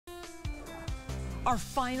Our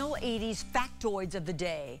final 80s factoids of the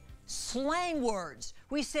day. Slang words.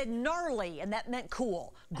 We said gnarly, and that meant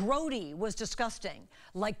cool. Grody was disgusting.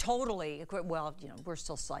 Like totally, well, you know, we're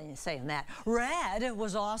still saying that. Rad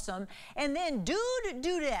was awesome. And then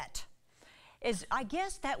dudette. I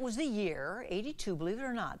guess that was the year, 82, believe it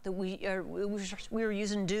or not, that we were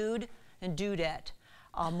using dude and dudette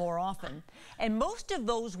more often. And most of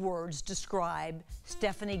those words describe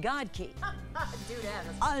Stephanie Godke.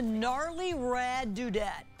 Dudette. A gnarly, rad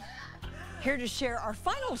dudette. Here to share our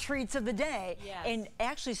final treats of the day. Yes. And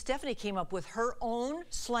actually, Stephanie came up with her own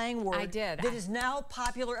slang word. I did. That is now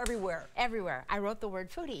popular everywhere. Everywhere. I wrote the word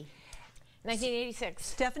foodie. 1986.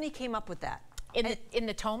 Stephanie came up with that. In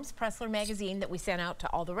the Tomes Pressler magazine that we sent out to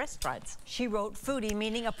all the restaurants. She wrote foodie,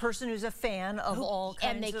 meaning a person who's a fan of all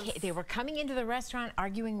kinds of... And they were coming into the restaurant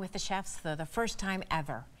arguing with the chefs for the first time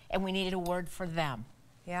ever. And we needed a word for them.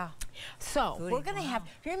 Yeah. So foodie, we're going to have...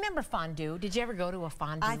 Do you remember fondue? Did you ever go to a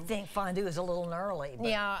fondue? I think fondue is a little gnarly. But...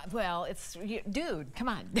 Yeah, well, it's... Dude, come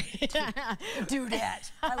on.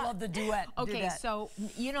 Dudette. I love the duet. Okay, dudette. So,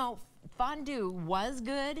 you know, fondue was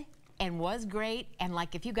good and was great, and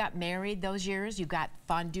like if you got married those years, you got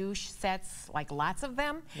fondue sets, like lots of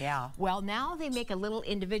them. Yeah. Well, now they make a little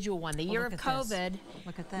individual one. The year of COVID,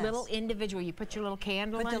 look at this. Little individual. You put your little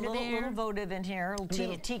candle under there. Put the little votive in here, a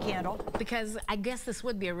little tea candle. Because I guess this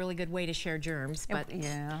would be a really good way to share germs. But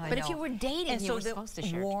yeah, I but know. If you were dating, and you were supposed to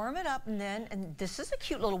share. Warm it up, and this is a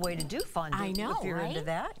cute little way to do fondue. I know, if you're right? into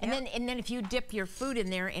that. And then if you dip your food in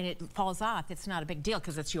there and it falls off, it's not a big deal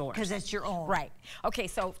because it's yours. Because it's your own. Right. Okay,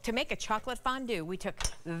 so to make a chocolate fondue, we took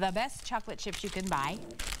the best chocolate chips you can buy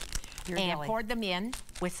and poured them in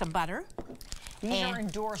with some butter. These are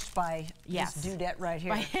endorsed by this dudette right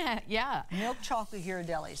here. Yeah. Milk chocolate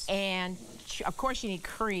Ghirardelli's. And of course you need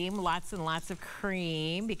cream, lots and lots of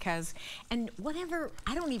cream because, and whatever,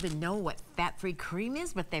 I don't even know what fat-free cream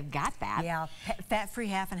is, but they've got that. Yeah, fat-free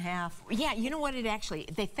half and half. Yeah, you know what it actually,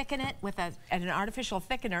 they thicken it with an artificial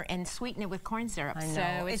thickener and sweeten it with corn syrup. I know,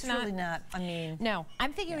 so it's really not, I mean. No,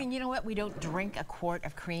 I'm figuring, you know what, we don't drink a quart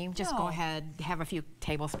of cream, just go ahead, have a few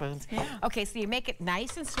tablespoons. Yeah. Okay, so you make it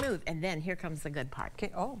nice and smooth, and then here comes the good part. Okay.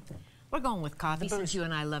 Oh, we're going with coffee since you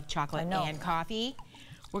and I love chocolate and coffee.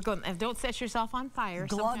 We're going. Don't set yourself on fire.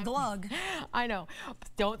 Glug glug. I know.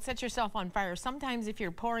 Don't set yourself on fire. Sometimes if you're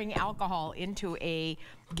pouring alcohol into a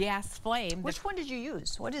gas flame. Which one did you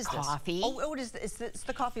use? What is this? Coffee. Oh, it is. It's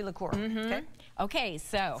the coffee liqueur. Okay. Okay,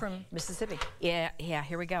 so from Mississippi. Yeah.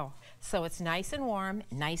 Here we go. So it's nice and warm,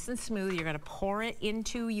 nice and smooth. You're going to pour it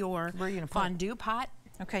into your fondue pot.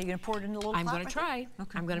 Okay, you're going to pour it in a little pot? I'm going to try.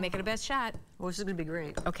 Okay. I'm going to make it a best shot. Well, this is going to be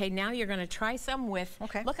great. Okay, now you're going to try some with,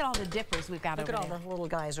 look at all the dippers we've got over there. Look at all the little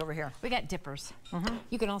guys over here. We got dippers.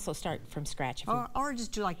 You can also start from scratch. If or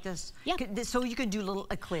just do like this. Yeah. So you can do little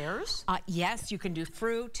eclairs? Yes, you can do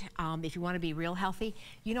fruit if you want to be real healthy.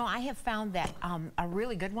 You know, I have found that a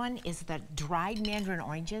really good one is the dried mandarin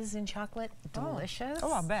oranges in chocolate. Delicious.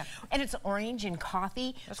 Oh, I bet. And it's orange and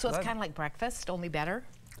coffee, so it's kind of like breakfast, only better.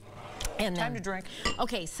 And time to drink.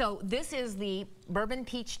 Okay, so this is the bourbon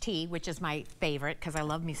peach tea, which is my favorite because I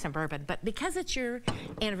love me some bourbon. But because it's your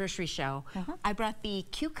anniversary show, I brought the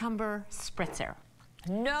cucumber spritzer.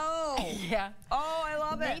 No! Yeah. Oh, I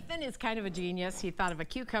love it. Nathan is kind of a genius. He thought of a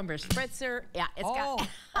cucumber spritzer. Yeah, it's got...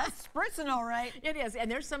 that's spritzing all right. It is,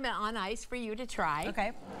 and there's some on ice for you to try.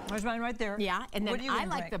 Okay, there's mine right there. Yeah, and then I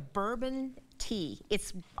like the bourbon tea.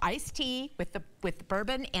 It's iced tea with the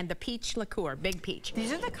bourbon and the peach liqueur, big peach.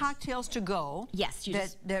 These are the cocktails to go. Yes,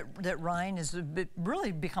 that Ryan has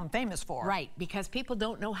really become famous for. Right, because people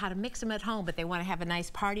don't know how to mix them at home, but they want to have a nice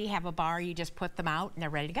party, have a bar. You just put them out, and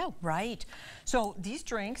they're ready to go. Right. So these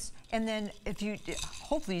drinks, and then if you,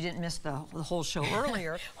 hopefully you didn't miss the whole show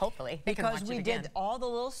earlier. Hopefully, because we did all the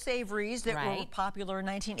little savories that were popular in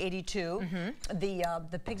 1982.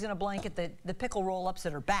 The pigs in a blanket, the pickle roll-ups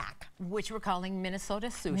that are back, which we're calling Minnesota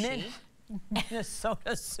sushi.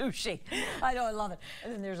 Minnesota sushi. I know, I love it.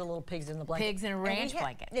 And then there's a little pigs in the blanket. Pigs in a ranch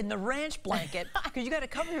blanket. In the ranch blanket, because you got to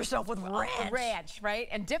cover yourself with ranch. Ranch, right?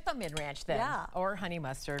 And dip them in ranch then. Yeah. Or honey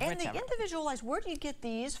mustard, and whichever. The individualized, where do you get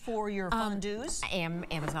these for your fondues?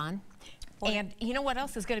 Amazon. And you know what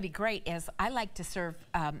else is going to be great is I like to serve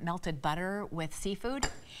melted butter with seafood,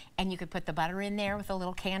 and you could put the butter in there with a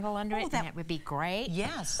little candle under it, and that would be great.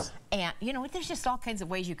 Yes. And you know, there's just all kinds of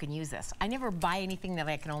ways you can use this. I never buy anything that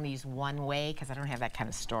I can only use one way because I don't have that kind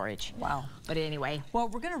of storage. Wow. But anyway. Well,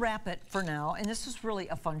 we're going to wrap it for now, and this was really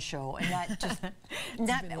a fun show. And that just,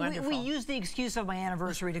 we used the excuse of my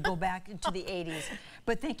anniversary to go back to the 80s.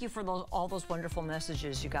 But thank you for all those wonderful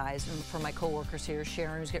messages, you guys, and for my coworkers here.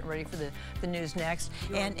 Sharon, who's getting ready for the the news next.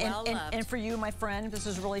 And for you, my friend, this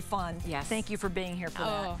is really fun. Yes. Thank you for being here for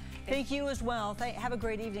that. Thank you as well. Have a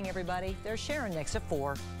great evening, everybody. There's Sharon next at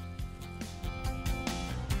 4.